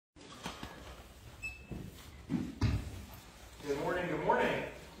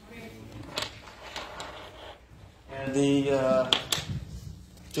And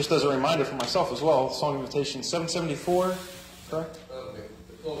just as a reminder for myself as well, song invitation 774, correct?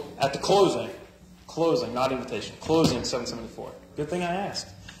 At the closing. Closing, not invitation. Closing 774. Good thing I asked.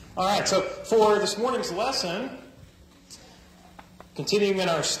 All right, so for this morning's lesson, continuing in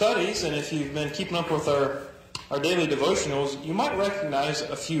our studies, and if you've been keeping up with our daily devotionals, you might recognize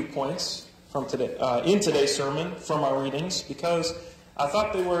a few points from today in today's sermon from our readings, because I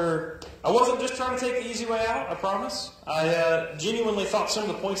thought I wasn't just trying to take the easy way out, I promise. I genuinely thought some of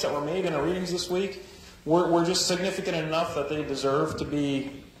the points that were made in our readings this week were just significant enough that they deserve to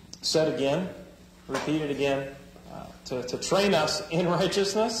be said again, repeated again, to train us in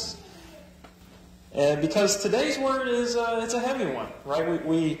righteousness. And because today's word is it's a heavy one, right?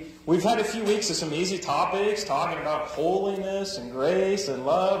 We've had a few weeks of some easy topics, talking about holiness and grace and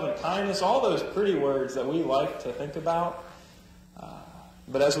love and kindness, all those pretty words that we like to think about.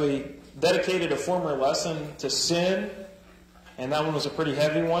 But as we dedicated a former lesson to sin, and that one was a pretty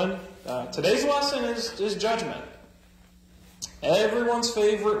heavy one, today's lesson is judgment. Everyone's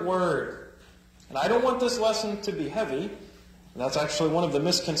favorite word. And I don't want this lesson to be heavy. That's actually one of the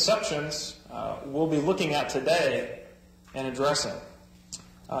misconceptions we'll be looking at today and addressing.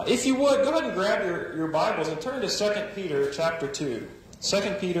 If you would, go ahead and grab your Bibles and turn to 2 Peter chapter 2.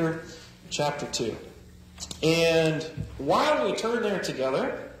 2 Peter chapter 2. And while we turn there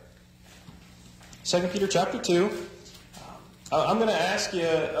together, 2 Peter chapter 2, I'm going to ask you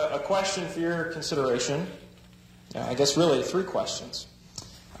a question for your consideration. I guess really three questions.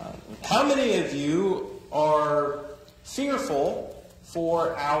 How many of you are fearful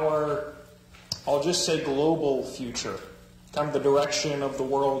for our, I'll just say, global future, kind of the direction of the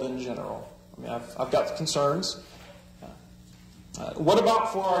world in general? I mean, I've got concerns. What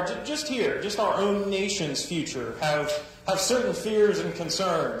about for our, just our own nation's future? Have certain fears and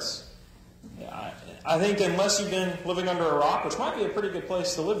concerns? I think unless you've been living under a rock, which might be a pretty good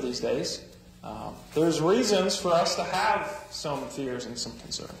place to live these days, there's reasons for us to have some fears and some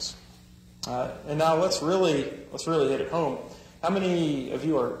concerns. And now let's really hit it home. How many of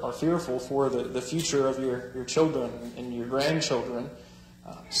you are fearful for the future of your children and your grandchildren,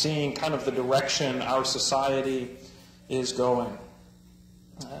 seeing kind of the direction our society is going?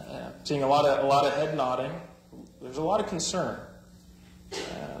 Seeing a lot of head nodding. There's a lot of concern.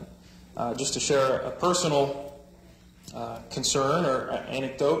 And, just to share a personal concern or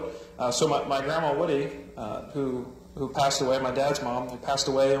anecdote. So my grandma Woody, who passed away, my dad's mom, who passed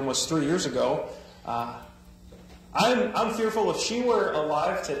away almost 3 years ago, I'm fearful if she were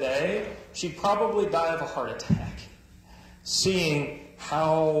alive today, she'd probably die of a heart attack. Seeing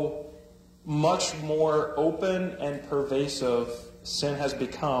how much more open and pervasive sin has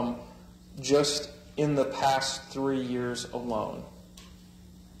become just in the past 3 years alone.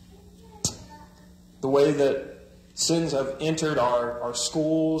 The way that sins have entered our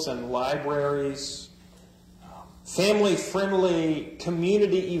schools and libraries, family-friendly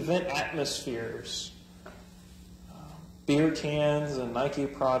community event atmospheres, beer cans and Nike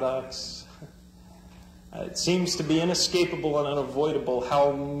products. It seems to be inescapable and unavoidable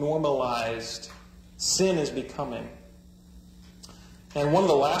how normalized sin is becoming. And one of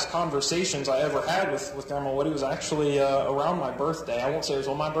the last conversations I ever had with Grandma Woody was actually around my birthday. I won't say it was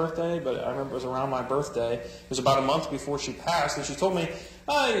on my birthday, but I remember it was around my birthday. It was about a month before she passed, and she told me,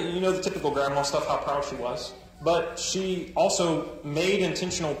 the typical grandma stuff, how proud she was. But she also made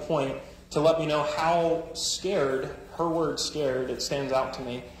intentional point to let me know how scared, her word scared, it stands out to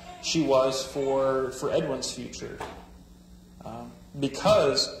me, she was for Edwin's future.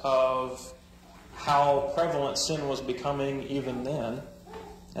 Because of how prevalent sin was becoming even then,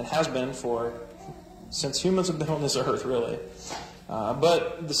 and has been since humans have been on this earth, really.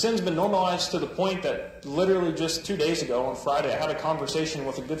 But the sin's been normalized to the point that literally just 2 days ago, on Friday, I had a conversation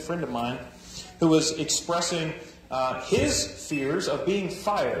with a good friend of mine who was expressing his fears of being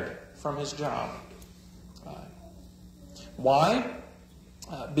fired from his job. Why?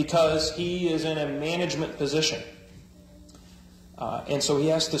 Because he is in a management position. And so he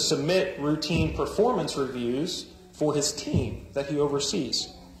has to submit routine performance reviews for his team that he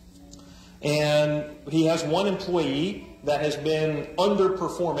oversees. And he has one employee that has been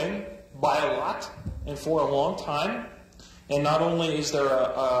underperforming by a lot and for a long time. And not only is there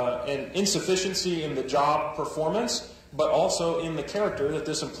an insufficiency in the job performance, but also in the character that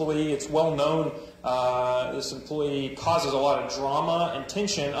this employee, it's well known, this employee causes a lot of drama and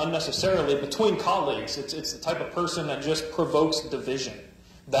tension unnecessarily between colleagues. It's the type of person that just provokes division.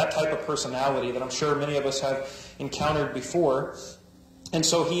 That type of personality that I'm sure many of us have encountered before. And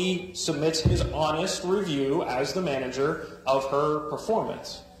so he submits his honest review as the manager of her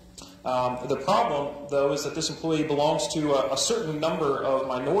performance. The problem, though, is that this employee belongs to a certain number of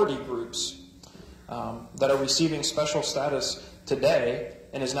minority groups that are receiving special status today,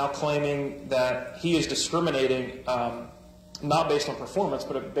 and is now claiming that he is discriminating not based on performance,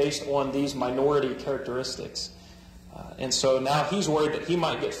 but based on these minority characteristics. And so now he's worried that he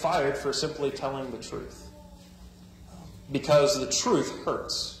might get fired for simply telling the truth. Because the truth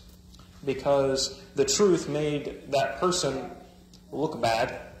hurts. Because the truth made that person look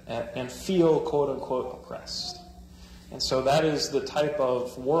bad and feel, quote-unquote, oppressed. And so that is the type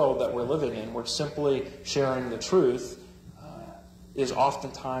of world that we're living in, where simply sharing the truth is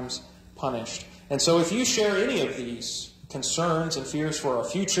oftentimes punished. And so if you share any of these concerns and fears for our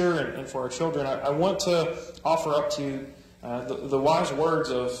future and for our children, I want to offer up to you the wise words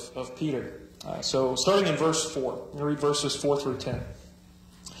of Peter. So starting in verse 4, I'm going to read verses 4 through 10.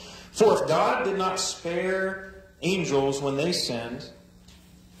 For if God did not spare angels when they sinned,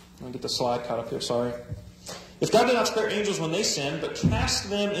 let me get the slide caught up here, sorry. If God did not spare angels when they sinned, but cast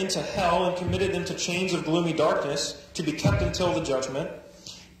them into hell and committed them to chains of gloomy darkness to be kept until the judgment,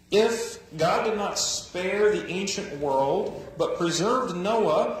 if God did not spare the ancient world, but preserved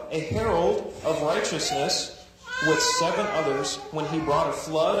Noah, a herald of righteousness, with 7 others, when he brought a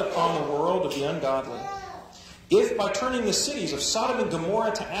flood upon the world of the ungodly, if by turning the cities of Sodom and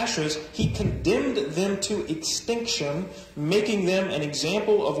Gomorrah to ashes, he condemned them to extinction, making them an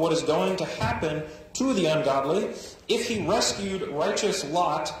example of what is going to happen to the ungodly, if he rescued righteous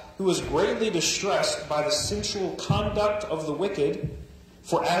Lot, who was greatly distressed by the sensual conduct of the wicked,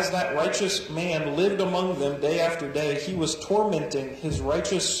 for as that righteous man lived among them day after day, he was tormenting his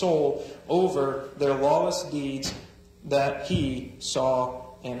righteous soul over their lawless deeds that he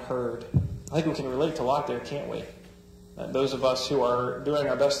saw and heard. I think we can relate to Lot there, can't we? Those of us who are doing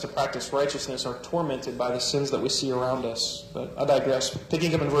our best to practice righteousness are tormented by the sins that we see around us. But I digress.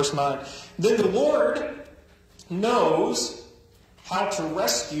 Picking up in verse 9. Then the Lord knows how to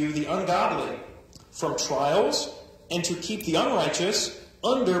rescue the ungodly from trials and to keep the unrighteous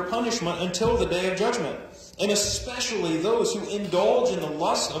under punishment until the day of judgment, and especially those who indulge in the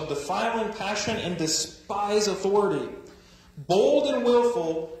lust of defiling passion and despise authority. Bold and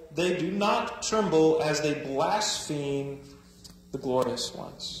willful, they do not tremble as they blaspheme the glorious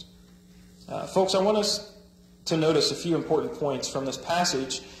ones. Folks, I want us to notice a few important points from this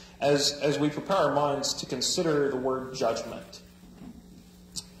passage as we prepare our minds to consider the word judgment.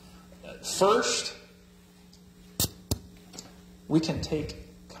 First, we can take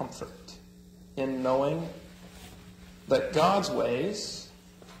comfort in knowing that God's ways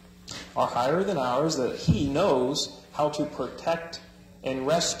are higher than ours, that He knows how to protect and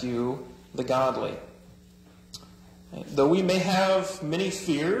rescue the godly. Though we may have many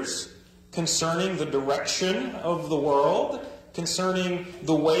fears concerning the direction of the world, concerning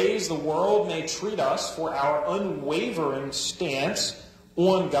the ways the world may treat us for our unwavering stance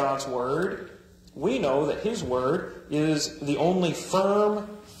on God's Word, we know that His Word is the only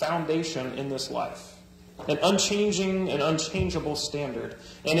firm foundation in this life, an unchanging and unchangeable standard.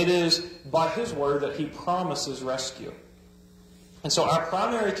 And it is by His Word that He promises rescue. And so our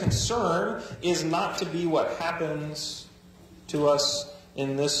primary concern is not to be what happens to us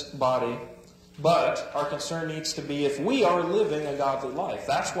in this body, but our concern needs to be if we are living a godly life.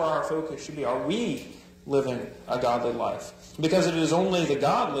 That's where our focus should be. Are we living a godly life? Because it is only the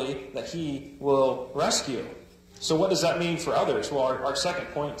godly that He will rescue. So what does that mean for others? Well, our second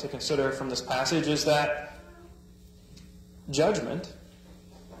point to consider from this passage is that judgment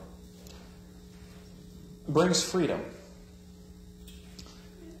brings freedom.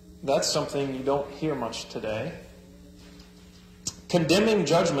 That's something you don't hear much today. Condemning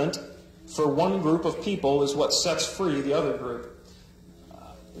judgment for one group of people is what sets free the other group.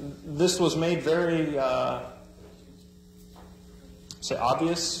 This was made very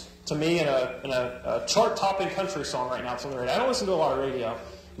obvious to me in a chart-topping country song right now. It's on the radio. I don't listen to a lot of radio,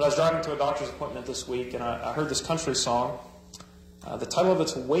 but I was driving to a doctor's appointment this week, and I heard this country song. The title of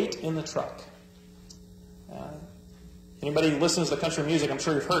it's "Wait in the Truck." Anybody who listens to country music, I'm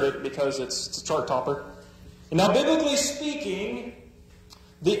sure you've heard it because it's a chart topper. And now, biblically speaking,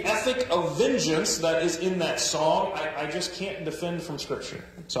 the ethic of vengeance that is in that song, I just can't defend from Scripture.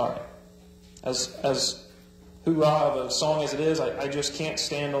 I'm sorry. As hoorah of a song as it is, I just can't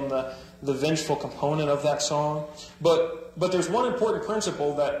stand on the vengeful component of that song. But there's one important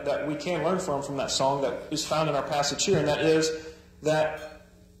principle that we can learn from that song that is found in our passage here, and that is that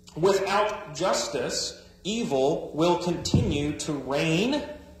without justice, evil will continue to reign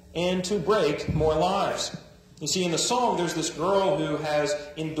and to break more lives. You see, in the song, there's this girl who has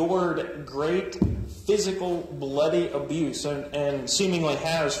endured great physical, bloody abuse, and seemingly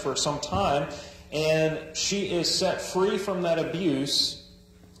has for some time, and she is set free from that abuse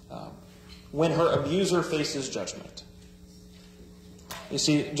when her abuser faces judgment. You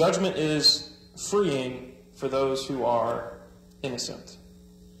see, judgment is freeing for those who are innocent.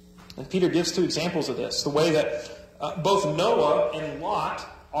 And Peter gives two examples of this. The way that both Noah and Lot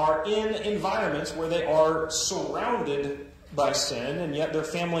are in environments where they are surrounded by sin, and yet their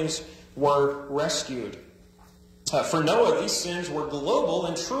families were rescued. For Noah, these sins were global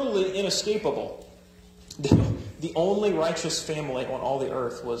and truly inescapable. The only righteous family on all the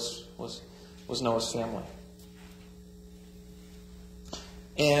earth was Noah's family.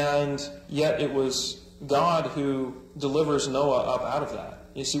 And yet it was God who delivers Noah up out of that.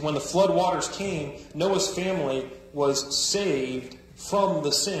 You see, when the flood waters came, Noah's family was saved from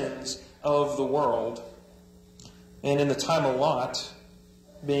the sins of the world. And in the time of Lot,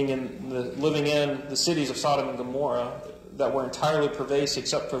 living in the cities of Sodom and Gomorrah that were entirely pervasive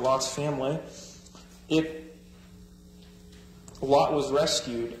except for Lot's family, Lot was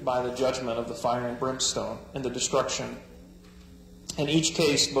rescued by the judgment of the fire and brimstone and the destruction. In each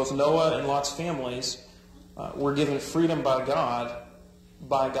case, both Noah and Lot's families were given freedom by God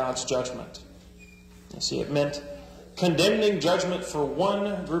by God's judgment. You see, it meant condemning judgment for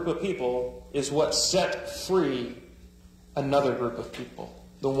one group of people is what set free another group of people,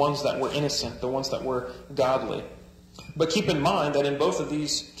 the ones that were innocent, the ones that were godly. But keep in mind that in both of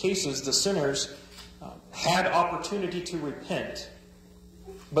these cases, the sinners had opportunity to repent,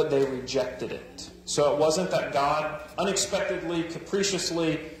 but they rejected it. So it wasn't that God unexpectedly,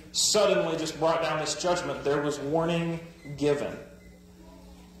 capriciously, suddenly just brought down this judgment. There was warning given.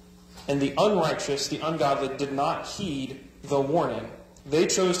 And the unrighteous, the ungodly, did not heed the warning. They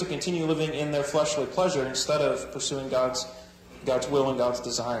chose to continue living in their fleshly pleasure instead of pursuing God's will and God's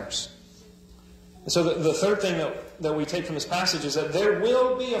desires. And so the third thing that we take from this passage is that there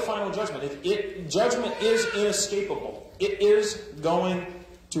will be a final judgment. Judgment is inescapable. It is going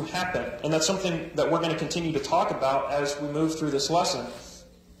to happen. And that's something that we're going to continue to talk about as we move through this lesson.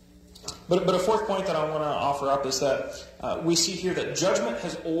 But a fourth point that I want to offer up is that we see here that judgment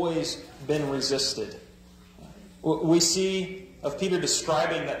has always been resisted. We see of Peter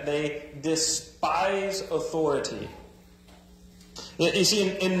describing that they despise authority. You see,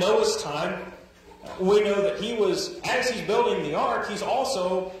 in Noah's time, we know that as he's building the ark, he's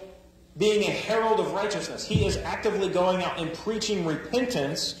also being a herald of righteousness. He is actively going out and preaching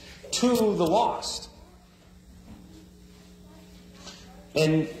repentance to the lost.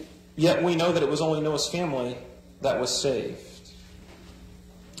 And yet we know that it was only Noah's family that was saved.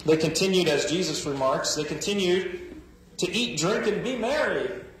 They continued, as Jesus remarks, they continued to eat, drink, and be merry.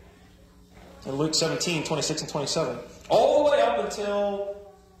 In Luke 17, 26 and 27. All the way up until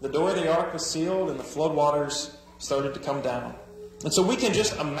the door of the ark was sealed and the floodwaters started to come down. And so we can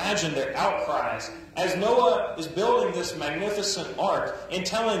just imagine their outcries as Noah is building this magnificent ark and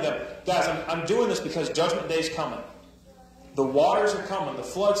telling them, guys, I'm doing this because judgment day's coming. The waters are coming. The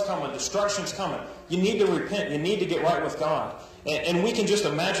flood's coming. Destruction's coming. You need to repent. You need to get right with God. And we can just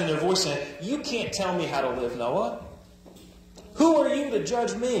imagine their voice saying, you can't tell me how to live, Noah. Who are you to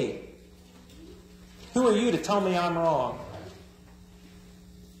judge me? Who are you to tell me I'm wrong?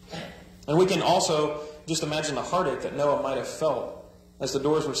 And we can also just imagine the heartache that Noah might have felt as the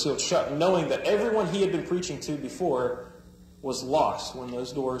doors were sealed shut, knowing that everyone he had been preaching to before was lost when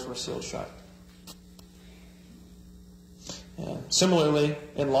those doors were sealed shut. And similarly,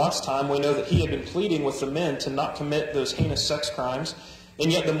 in Lot's time, we know that he had been pleading with the men to not commit those heinous sex crimes,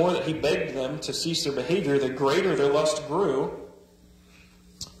 and yet the more that he begged them to cease their behavior, the greater their lust grew,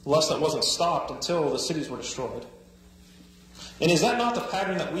 lust that wasn't stopped until the cities were destroyed. And is that not the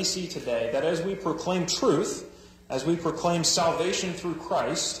pattern that we see today? That as we proclaim truth, as we proclaim salvation through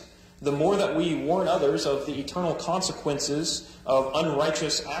Christ, the more that we warn others of the eternal consequences of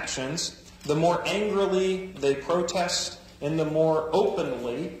unrighteous actions, the more angrily they protest and the more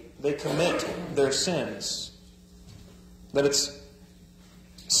openly they commit their sins. That it's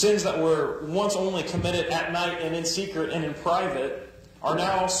sins that were once only committed at night and in secret and in private are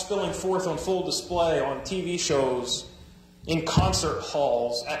now spilling forth on full display on TV shows, in concert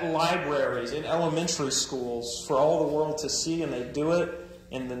halls, at libraries, in elementary schools, for all the world to see, and they do it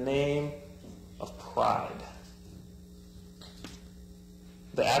in the name of pride.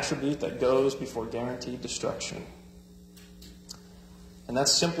 The attribute that goes before guaranteed destruction. And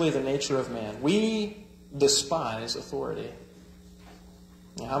that's simply the nature of man. We despise authority.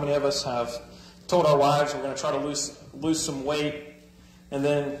 How many of us have told our wives we're going to try to lose some weight, And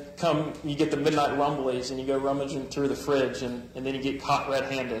then you get the midnight rumblies, and you go rummaging through the fridge, and then you get caught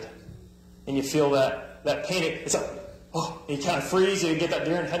red-handed. And you feel that panic. It's like, oh, and you kind of freeze, and you get that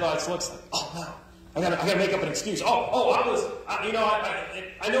deer in headlights looks like, oh, no. I gotta make up an excuse. I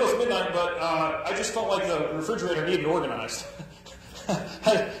know it's midnight, but I just felt like the refrigerator needed organized.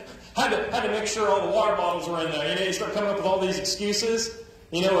 had to make sure all the water bottles were in there. You start coming up with all these excuses.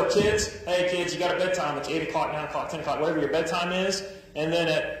 Or kids, hey kids, you got a bedtime. It's 8 o'clock, 9 o'clock, 10 o'clock, whatever your bedtime is. And then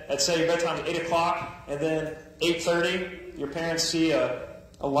at say your bedtime's 8 o'clock, and then 8:30, your parents see a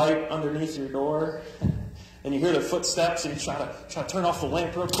light underneath your door. And you hear their footsteps, and you try to turn off the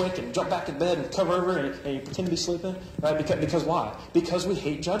lamp real quick and jump back in bed and cover over, and you pretend to be sleeping. Right? Because why? Because we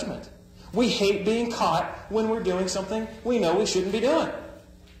hate judgment. We hate being caught when we're doing something we know we shouldn't be doing.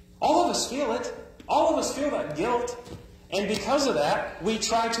 All of us feel it. All of us feel that guilt. And because of that, we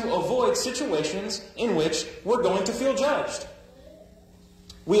try to avoid situations in which we're going to feel judged.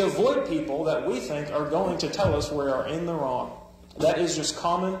 We avoid people that we think are going to tell us we are in the wrong. That is just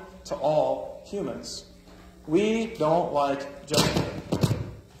common to all humans. We don't like judgment.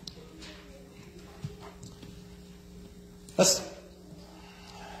 That's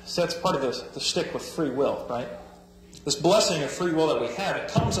part of the shtick with free will, right? This blessing of free will that we have, it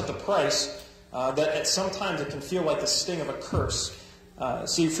comes at the price that at sometimes it can feel like the sting of a curse.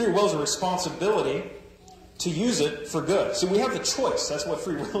 See, free will is a responsibility to use it for good. So we have the choice. That's what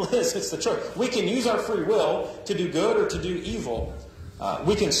free will is. It's the choice. We can use our free will to do good or to do evil.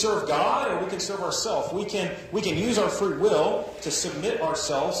 We can serve God or we can serve ourselves. We can use our free will to submit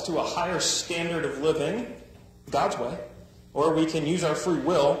ourselves to a higher standard of living, God's way. Or we can use our free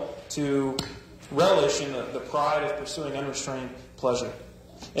will to relish in the pride of pursuing unrestrained pleasure.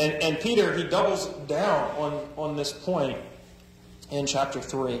 And Peter, he doubles down on this point in chapter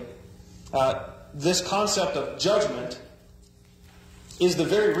 3. This concept of judgment is the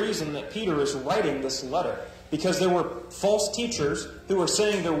very reason that Peter is writing this letter. Because there were false teachers who were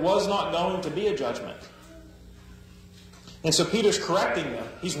saying there was not going to be a judgment. And so Peter's correcting them.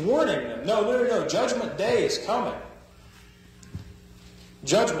 He's warning them. No. Judgment day is coming.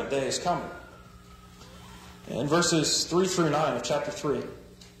 Judgment day is coming. In verses 3 through 9 of chapter 3.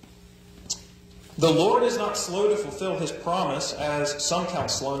 The Lord is not slow to fulfill His promise, as some count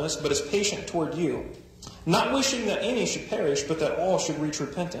slowness, but is patient toward you, not wishing that any should perish, but that all should reach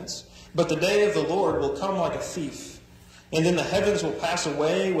repentance. But the day of the Lord will come like a thief, and then the heavens will pass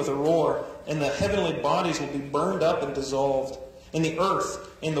away with a roar, and the heavenly bodies will be burned up and dissolved, and the earth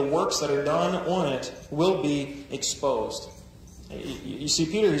and the works that are done on it will be exposed. You see,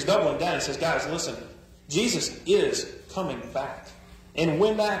 Peter, he's doubling down. He says, guys, listen, Jesus is coming back. And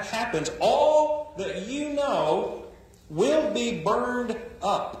when that happens, all that you know will be burned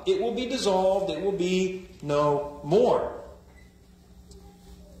up. It will be dissolved. It will be no more.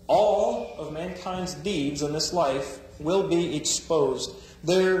 All of mankind's deeds in this life will be exposed.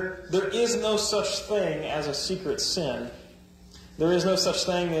 There is no such thing as a secret sin. There is no such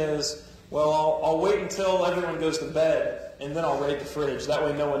thing as, well, I'll wait until everyone goes to bed and then I'll raid the fridge. That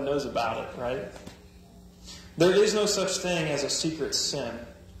way no one knows about it, right? There is no such thing as a secret sin.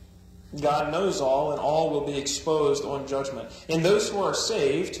 God knows all, and all will be exposed on judgment. And those who are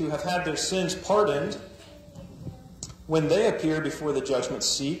saved, who have had their sins pardoned, when they appear before the judgment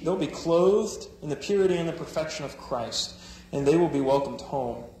seat, they'll be clothed in the purity and the perfection of Christ, and they will be welcomed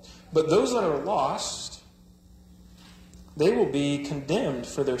home. But those that are lost, they will be condemned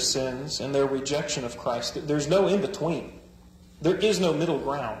for their sins and their rejection of Christ. There's no in-between. There is no middle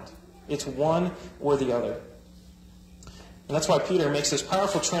ground. It's one or the other. And that's why Peter makes this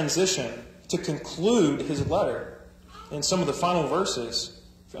powerful transition to conclude his letter in some of the final verses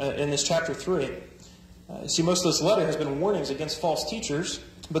in this chapter 3. See, most of this letter has been warnings against false teachers,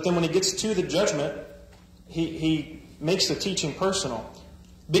 but then when he gets to the judgment, he makes the teaching personal.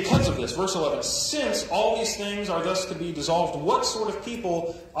 Because of this, verse 11, since all these things are thus to be dissolved, what sort of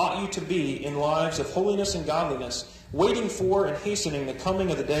people ought you to be in lives of holiness and godliness, waiting for and hastening the coming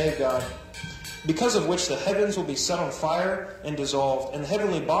of the day of God, because of which the heavens will be set on fire and dissolved, and the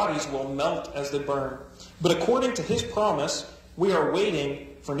heavenly bodies will melt as they burn. But according to His promise, we are waiting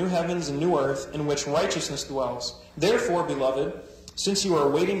for new heavens and new earth in which righteousness dwells. Therefore, beloved, since you are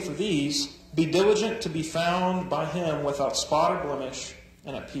waiting for these, be diligent to be found by Him without spot or blemish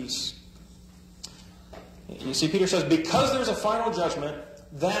and at peace. You see, Peter says, because there's a final judgment,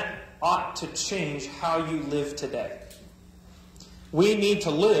 that ought to change how you live today. We need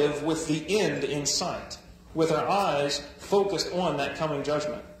to live with the end in sight, with our eyes focused on that coming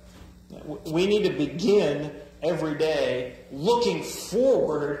judgment. We need to begin every day looking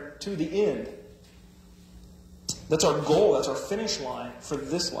forward to the end. That's our goal. That's our finish line for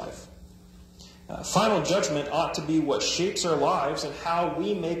this life. Final judgment ought to be what shapes our lives and how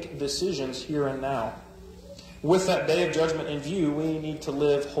we make decisions here and now. With that day of judgment in view, we need to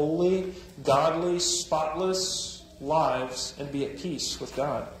live holy, godly, spotless lives and be at peace with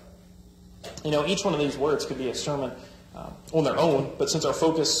God. Each one of these words could be a sermon on their own, but since our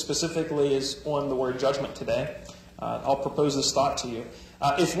focus specifically is on the word judgment today, I'll propose this thought to you.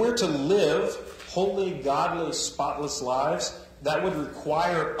 If we're to live holy, godly, spotless lives, that would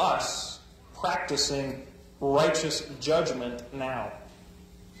require us practicing righteous judgment now,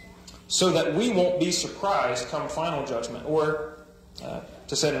 so that we won't be surprised come final judgment. Or,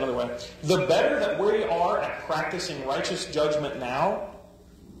 to say it another way, the better that we are at practicing righteous judgment now,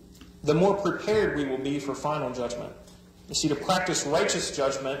 the more prepared we will be for final judgment. You see, to practice righteous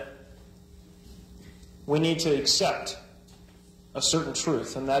judgment, we need to accept a certain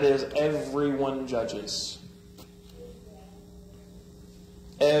truth, and that is everyone judges.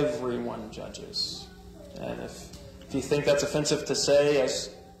 Everyone judges. And if you think that's offensive to say, as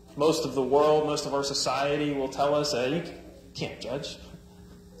most of the world, most of our society will tell us, you can't judge.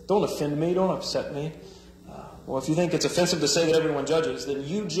 Don't offend me. Don't upset me. Well, if you think it's offensive to say that everyone judges, then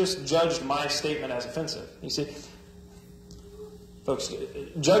you just judged my statement as offensive. You see, folks,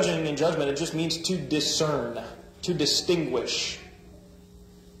 judging and judgment, it just means to discern, to distinguish.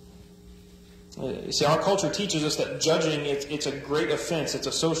 You see, our culture teaches us that judging, it's a great offense. It's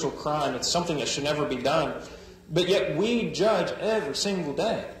a social crime. It's something that should never be done. But yet we judge every single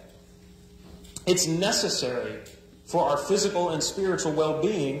day. It's necessary for our physical and spiritual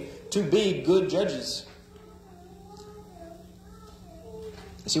well-being to be good judges.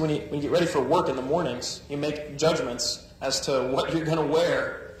 You see, when you get ready for work in the mornings, you make judgments as to what you're going to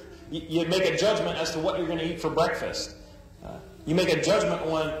wear. You make a judgment as to what you're going to eat for breakfast. You make a judgment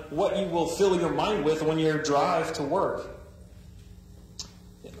on what you will fill your mind with when you drive to work.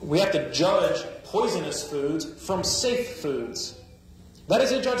 We have to judge poisonous foods from safe foods. That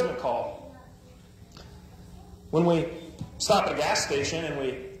is a judgment call. When we stop at a gas station and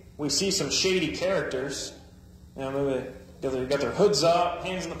we see some shady characters, maybe they've got their hoods up,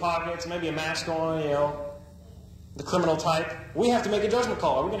 hands in the pockets, maybe a mask on, the criminal type, we have to make a judgment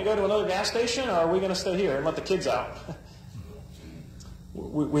call. Are we going to go to another gas station, or are we going to stay here and let the kids out?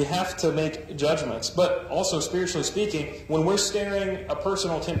 We have to make judgments. But also, spiritually speaking, when we're staring a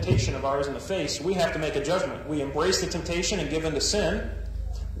personal temptation of ours in the face, we have to make a judgment. We embrace the temptation and give in to sin,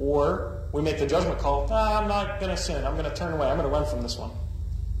 or we make the judgment call, I'm not going to sin. I'm going to turn away. I'm going to run from this one.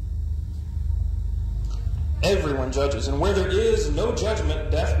 Everyone judges. And where there is no judgment,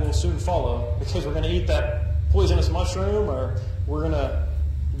 death will soon follow, because we're going to eat that poisonous mushroom, or we're going to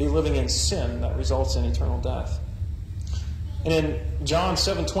be living in sin that results in eternal death. And in John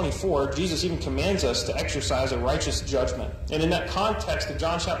 7:24, Jesus even commands us to exercise a righteous judgment. And in that context of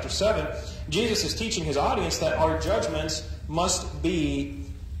John chapter 7, Jesus is teaching his audience that our judgments must be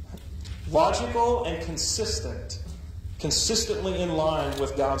logical and consistent, consistently in line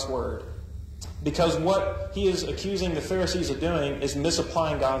with God's word. Because what he is accusing the Pharisees of doing is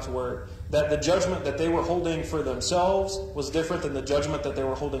misapplying God's word. That the judgment that they were holding for themselves was different than the judgment that they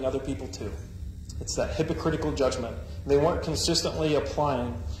were holding other people to. It's that hypocritical judgment. They weren't consistently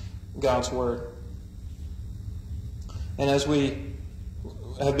applying God's word. And as we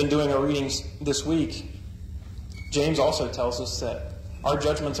have been doing our readings this week, James also tells us that our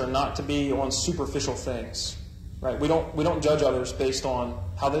judgments are not to be on superficial things. Right? We don't judge others based on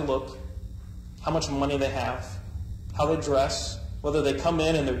how they look, how much money they have, how they dress, whether they come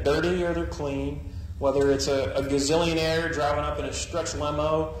in and they're dirty or they're clean, whether it's a gazillionaire driving up in a stretch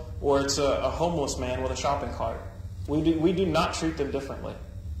limo, or it's a homeless man with a shopping cart. We do not treat them differently.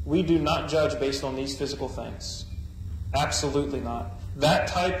 We do not judge based on these physical things. Absolutely not. That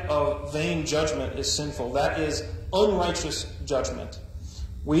type of vain judgment is sinful. That is unrighteous judgment.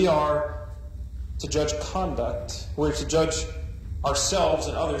 We are to judge conduct. We're to judge ourselves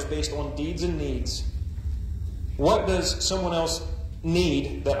and others based on deeds and needs. What does someone else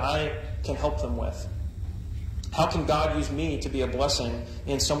need that I can help them with? How can God use me to be a blessing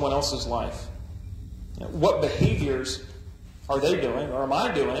in someone else's life? What behaviors are they doing, or am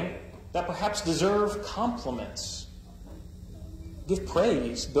I doing, that perhaps deserve compliments? Give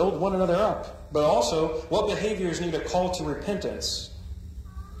praise, build one another up. But also, what behaviors need a call to repentance?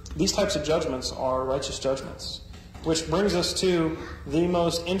 These types of judgments are righteous judgments. Which brings us to the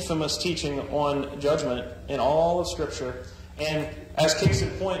most infamous teaching on judgment in all of Scripture. And as case in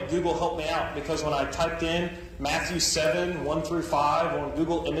point, Google helped me out, because when I typed in Matthew 7, 1 through 5 on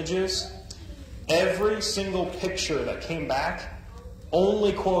Google Images, every single picture that came back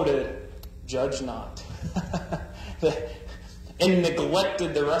only quoted, "Judge not." and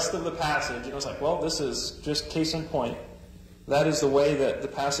neglected the rest of the passage. And I was like, well, this is just case in point. That is the way that the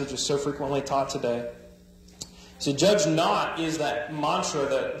passage is so frequently taught today. So judge not is that mantra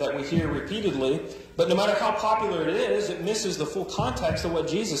that we hear repeatedly, but no matter how popular it is, it misses the full context of what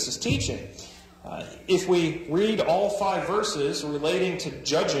Jesus is teaching. If we read all 5 verses relating to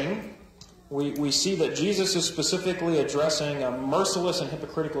judging, we see that Jesus is specifically addressing a merciless and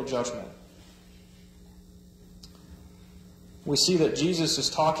hypocritical judgment. We see that Jesus is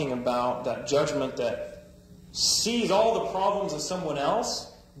talking about that judgment that sees all the problems of someone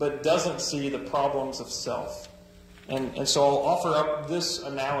else, but doesn't see the problems of self. And so I'll offer up this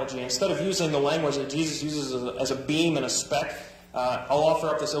analogy. Instead of using the language that Jesus uses as a beam and a speck, I'll offer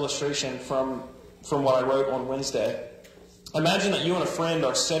up this illustration from what I wrote on Wednesday. Imagine that you and a friend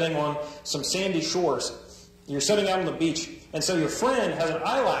are sitting on some sandy shores. You're sitting out on the beach, and so your friend has an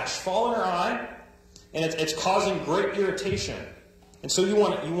eyelash fall in her eye, and it's causing great irritation. And so you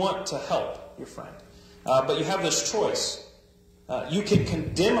want to help your friend. But you have this choice. You can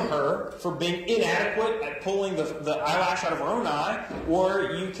condemn her for being inadequate at pulling the eyelash out of her own eye,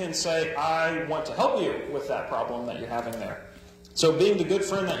 or you can say, I want to help you with that problem that you're having there. So being the good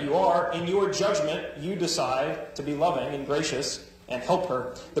friend that you are, in your judgment, you decide to be loving and gracious and help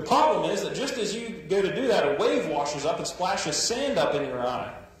her. The problem is that just as you go to do that, a wave washes up and splashes sand up in your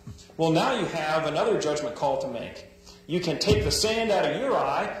eye. Well, now you have another judgment call to make. You can take the sand out of your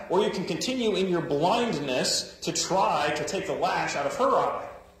eye, or you can continue in your blindness to try to take the lash out of her eye.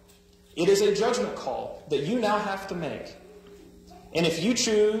 It is a judgment call that you now have to make. And if you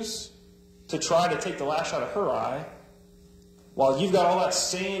choose to try to take the lash out of her eye, while you've got all that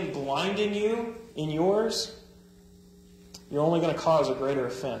sand blinding you in yours, you're only going to cause a greater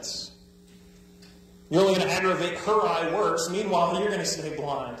offense. You're only going to aggravate her eye worse. Meanwhile, you're going to stay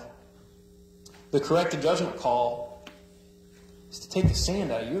blind. The correct judgment call is to take the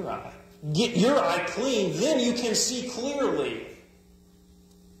sand out of your eye. Get your eye clean, then you can see clearly.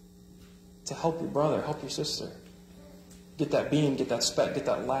 To help your brother, help your sister. Get that beam, get that speck, get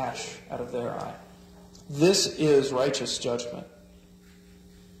that lash out of their eye. This is righteous judgment.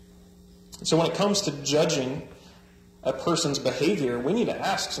 So when it comes to judging a person's behavior, we need to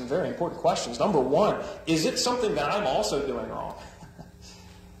ask some very important questions. Number one, is it something that I'm also doing wrong?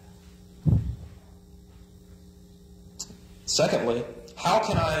 Secondly, how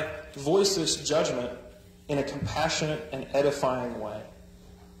can I voice this judgment in a compassionate and edifying way?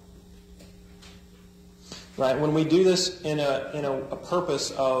 Right? When we do this in a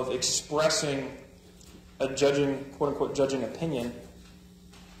purpose of expressing a judging, quote-unquote, judging opinion,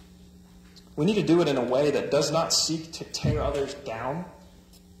 we need to do it in a way that does not seek to tear others down,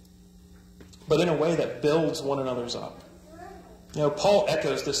 but in a way that builds one another's up. You know, Paul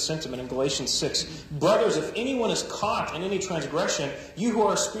echoes this sentiment in Galatians 6. Brothers, if anyone is caught in any transgression, you who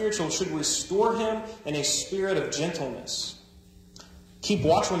are spiritual should restore him in a spirit of gentleness. Keep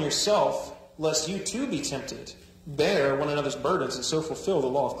watch on yourself, lest you too be tempted. Bear one another's burdens and so fulfill the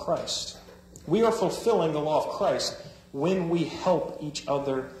law of Christ. We are fulfilling the law of Christ when we help each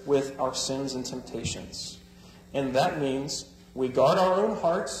other with our sins and temptations. And that means we guard our own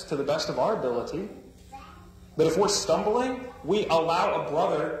hearts to the best of our ability. But if we're stumbling, we allow a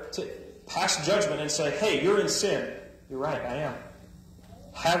brother to pass judgment and say, hey, you're in sin. You're right, I am.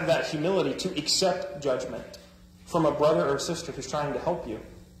 Have that humility to accept judgment from a brother or sister who's trying to help you.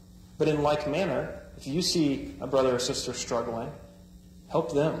 But in like manner, if you see a brother or sister struggling,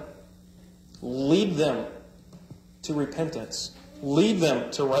 help them. Lead them to repentance. Lead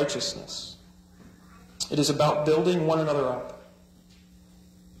them to righteousness. It is about building one another up.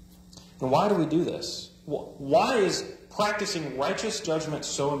 And why do we do this? Why is practicing righteous judgment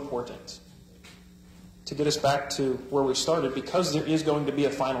so important? To get us back to where we started, because there is going to be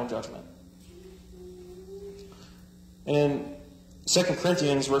a final judgment. And in 2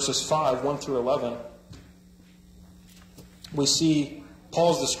 Corinthians verses 5, 1 through 11, we see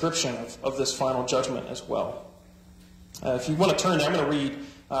Paul's description of this final judgment as well. If you want to turn there, I'm going to read,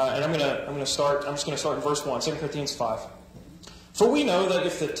 and I'm just going to start in verse 1, 2 Corinthians 5. For we know that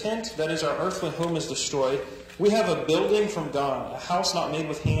if the tent that is our earthly home is destroyed, we have a building from God, a house not made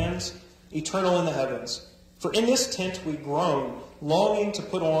with hands, eternal in the heavens. For in this tent we groan, longing to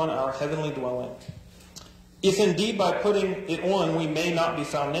put on our heavenly dwelling. If indeed by putting it on we may not be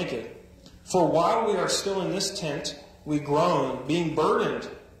found naked. For while we are still in this tent, we groan, being burdened,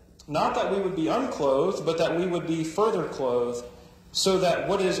 not that we would be unclothed, but that we would be further clothed, so that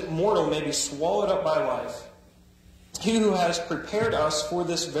what is mortal may be swallowed up by life. He who has prepared us for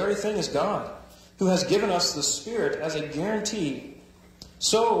this very thing is God, who has given us the Spirit as a guarantee.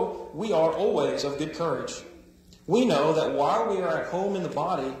 So we are always of good courage. We know that while we are at home in the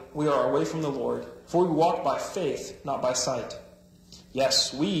body, we are away from the Lord, for we walk by faith, not by sight.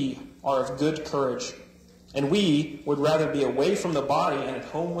 Yes, we are of good courage, and we would rather be away from the body and at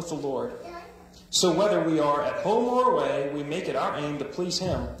home with the Lord. So whether we are at home or away, we make it our aim to please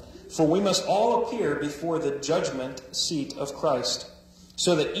Him, for we must all appear before the judgment seat of Christ,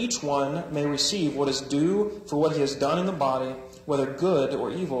 so that each one may receive what is due for what he has done in the body, whether good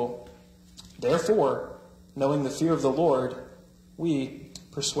or evil. Therefore, knowing the fear of the Lord, we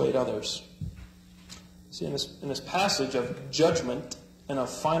persuade others. See, in this passage of judgment and of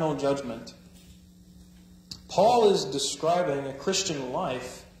final judgment, Paul is describing a Christian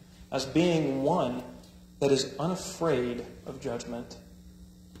life as being one that is unafraid of judgment,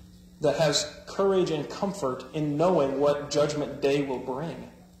 that has courage and comfort in knowing what Judgment Day will bring.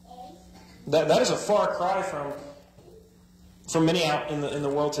 That is a far cry from many out in the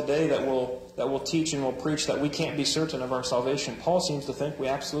world today that will teach and will preach that we can't be certain of our salvation. Paul seems to think we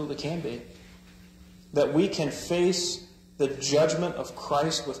absolutely can be. That we can face the judgment of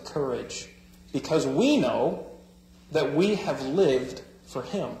Christ with courage because we know that we have lived for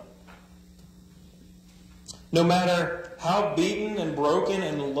Him. No matter how beaten and broken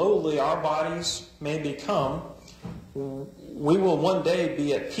and lowly our bodies may become, we will one day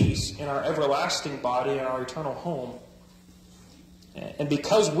be at peace in our everlasting body and our eternal home. And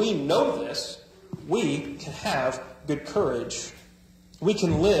because we know this, we can have good courage. We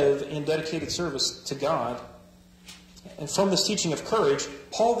can live in dedicated service to God. And from this teaching of courage,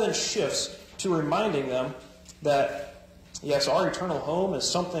 Paul then shifts to reminding them that, yes, our eternal home is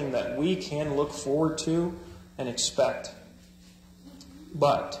something that we can look forward to and expect.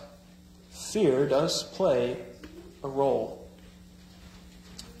 But fear does play a role.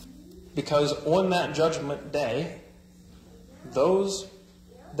 Because on that judgment day, those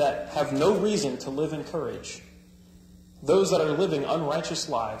that have no reason to live in courage, those that are living unrighteous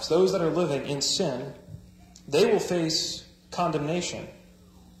lives, those that are living in sin, they will face condemnation.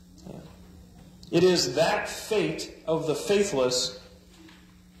 It is that fate of the faithless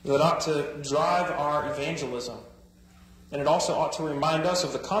that ought to drive our evangelism. And it also ought to remind us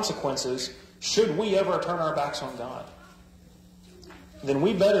of the consequences should we ever turn our backs on God. Then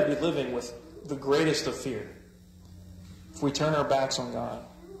we better be living with the greatest of fear if we turn our backs on God.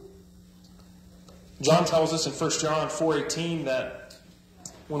 John tells us in 1 John 4:18 that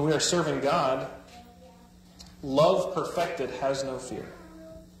when we are serving God, love perfected has no fear.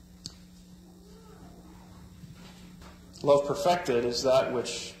 Love perfected is that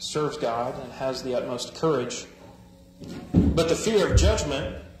which serves God and has the utmost courage. But the fear of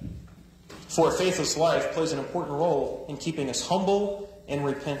judgment for a faithless life plays an important role in keeping us humble and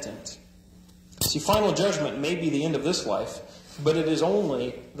repentant. See, final judgment may be the end of this life, but it is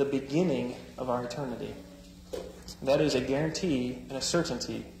only the beginning of our eternity. That is a guarantee and a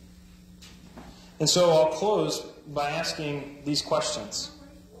certainty. And so I'll close by asking these questions.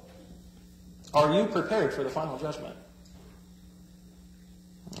 Are you prepared for the final judgment?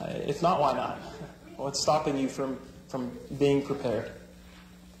 If not, why not? What's stopping you from being prepared?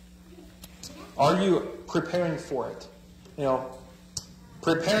 Are you preparing for it?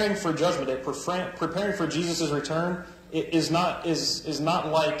 Preparing for Judgment Day, preparing for Jesus' return is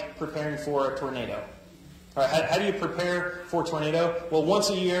not like preparing for a tornado. All right, how do you prepare for a tornado? Well, once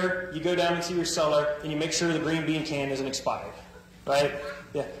a year, you go down into your cellar and you make sure the green bean can isn't expired. Right?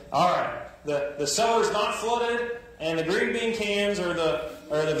 Yeah. All right. The cellar's not flooded, and the green bean cans or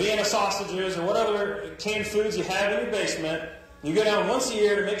the Vienna sausages or whatever canned foods you have in your basement, you go down once a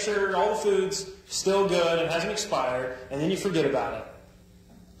year to make sure all the food's still good and hasn't expired, and then you forget about it.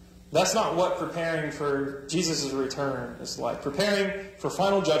 That's not what preparing for Jesus' return is like. Preparing for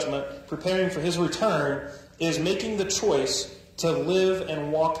final judgment, preparing for His return, is making the choice to live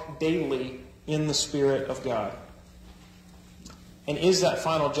and walk daily in the Spirit of God. And is that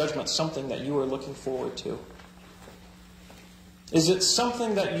final judgment something that you are looking forward to? Is it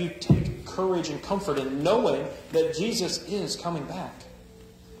something that you take courage and comfort in knowing that Jesus is coming back?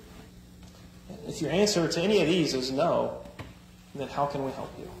 If your answer to any of these is no, then how can we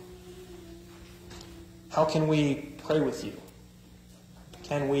help you? How can we pray with you?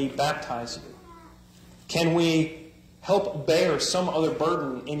 Can we baptize you? Can we help bear some other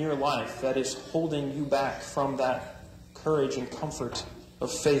burden in your life that is holding you back from that courage and comfort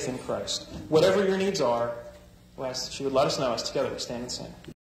of faith in Christ? Whatever your needs are, we ask that you would let us know as together we stand and sing.